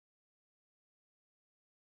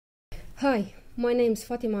Hi, my name is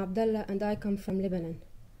Fatima Abdallah and I come from Lebanon.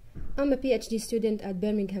 I'm a PhD student at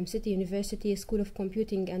Birmingham City University School of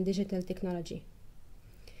Computing and Digital Technology.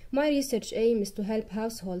 My research aim is to help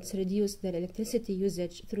households reduce their electricity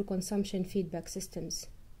usage through consumption feedback systems.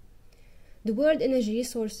 The world energy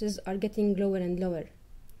resources are getting lower and lower,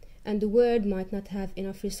 and the world might not have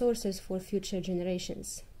enough resources for future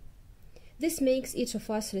generations. This makes each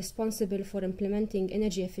of us responsible for implementing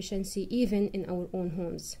energy efficiency even in our own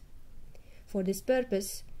homes. For this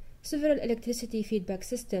purpose, several electricity feedback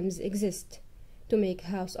systems exist to make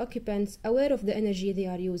house occupants aware of the energy they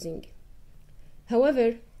are using.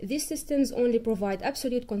 However, these systems only provide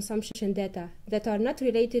absolute consumption data that are not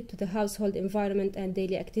related to the household environment and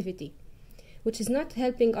daily activity, which is not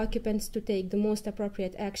helping occupants to take the most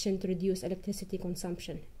appropriate action to reduce electricity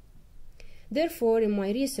consumption. Therefore, in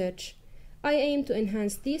my research, I aim to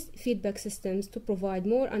enhance these feedback systems to provide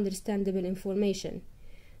more understandable information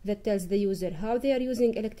that tells the user how they are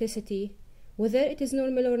using electricity, whether it is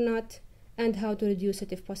normal or not, and how to reduce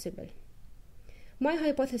it if possible. My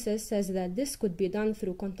hypothesis says that this could be done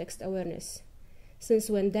through context awareness, since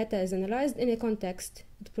when data is analyzed in a context,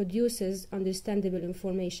 it produces understandable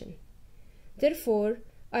information. Therefore,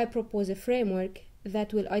 I propose a framework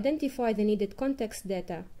that will identify the needed context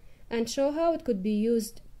data and show how it could be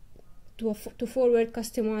used to forward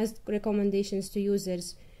customized recommendations to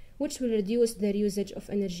users, which will reduce their usage of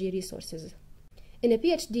energy resources. In a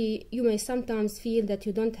PhD, you may sometimes feel that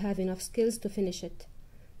you don't have enough skills to finish it,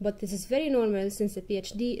 but this is very normal since a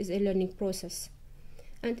PhD is a learning process,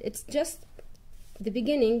 and it's just the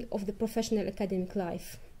beginning of the professional academic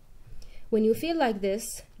life. When you feel like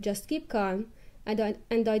this, just keep calm and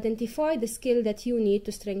identify the skill that you need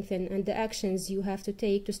to strengthen and the actions you have to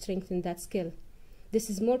take to strengthen that skill. This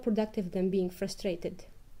is more productive than being frustrated.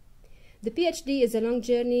 The PhD is a long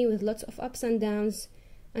journey with lots of ups and downs,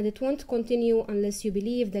 and it won't continue unless you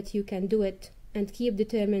believe that you can do it and keep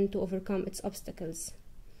determined to overcome its obstacles.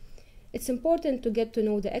 It's important to get to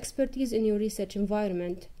know the expertise in your research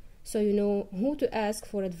environment so you know who to ask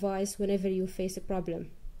for advice whenever you face a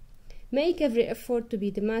problem. Make every effort to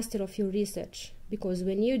be the master of your research, because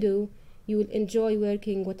when you do, you will enjoy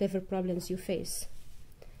working whatever problems you face.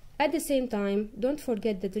 At the same time, don't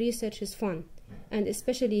forget that research is fun, and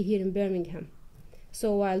especially here in Birmingham.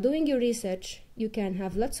 So while doing your research, you can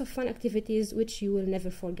have lots of fun activities which you will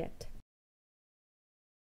never forget.